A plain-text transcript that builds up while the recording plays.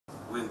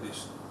wind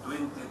is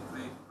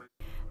 23.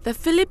 The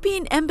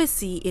Philippine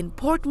Embassy in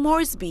Port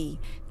Moresby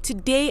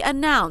today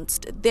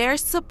announced their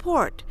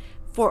support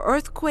for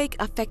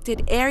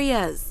earthquake-affected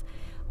areas,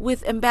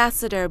 with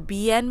Ambassador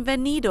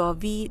Bienvenido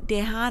V.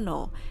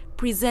 Dejano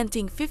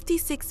presenting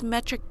 56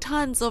 metric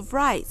tons of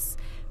rice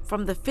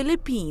from the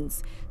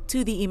Philippines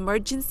to the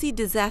Emergency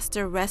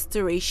Disaster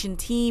Restoration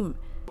Team.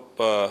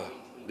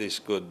 This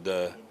could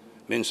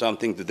mean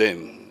something to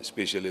them,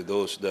 especially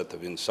those that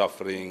have been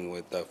suffering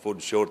with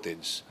food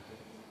shortage.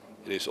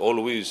 It is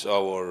always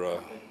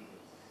our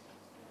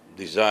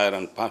desire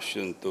and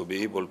passion to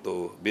be able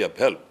to be of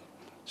help.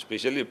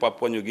 Especially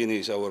Papua New Guinea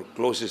is our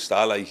closest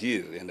ally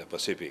here in the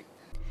Pacific.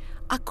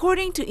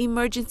 According to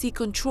Emergency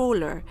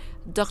Controller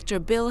Dr.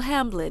 Bill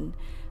Hamblin,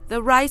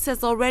 the rice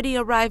has already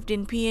arrived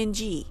in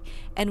PNG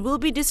and will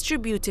be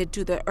distributed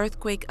to the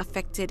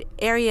earthquake-affected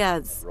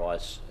areas.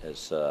 Rice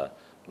has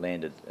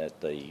landed at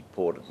the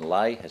port of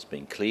Malay, has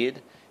been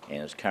cleared,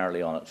 and is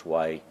currently on its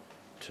way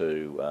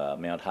to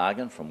Mount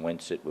Hagen, from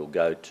whence it will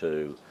go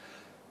to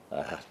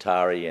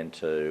Tari and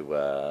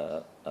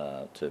to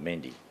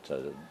Mendi,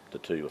 so the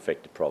two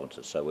affected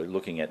provinces. So we're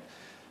looking at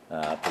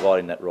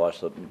providing that rice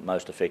to the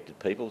most affected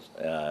people.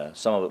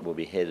 Some of it will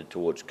be headed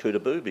towards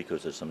Kutabu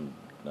because there's some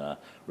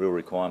real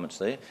requirements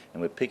there,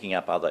 and we're picking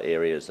up other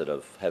areas that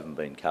haven't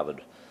been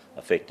covered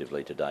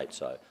effectively to date.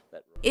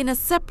 In a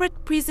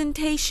separate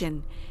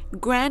presentation,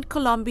 Grand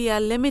Columbia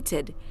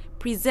Limited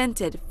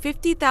presented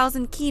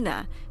 50,000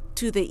 kina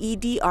to the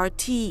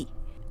EDRT.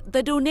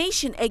 The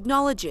donation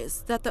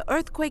acknowledges that the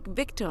earthquake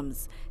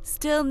victims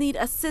still need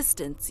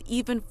assistance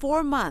even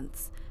 4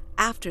 months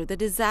after the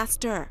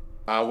disaster.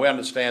 We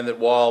understand that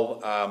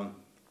while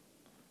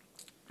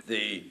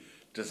the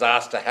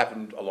disaster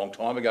happened a long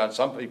time ago in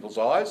some people's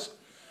eyes,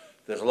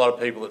 there's a lot of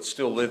people that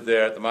still live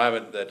there at the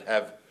moment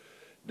that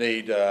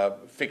need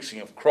fixing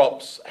of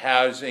crops,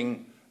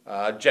 housing,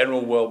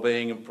 general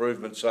wellbeing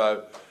improvement.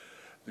 So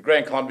the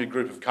Grand Columbia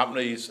Group of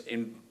companies,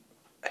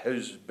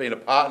 who's been a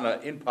partner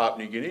in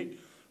Papua New Guinea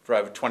for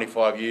over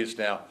 25 years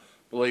now,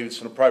 believe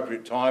it's an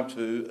appropriate time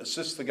to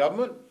assist the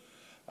government.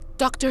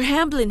 Dr.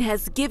 Hamblin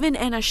has given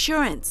an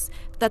assurance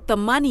that the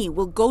money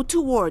will go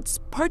towards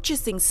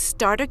purchasing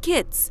starter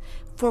kits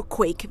for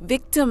quake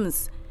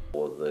victims.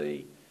 For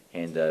the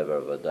handover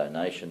of a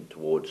donation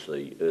towards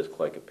the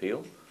earthquake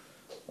appeal,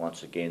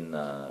 once again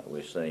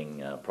we're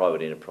seeing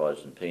private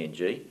enterprise in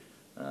PNG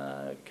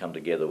come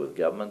together with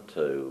government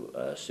to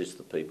assist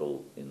the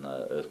people in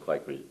the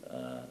earthquake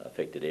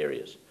affected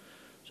areas.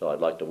 So I'd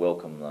like to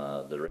welcome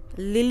the...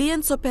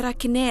 Lilian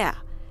Soperakinea,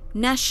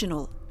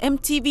 National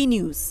EMTV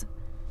News.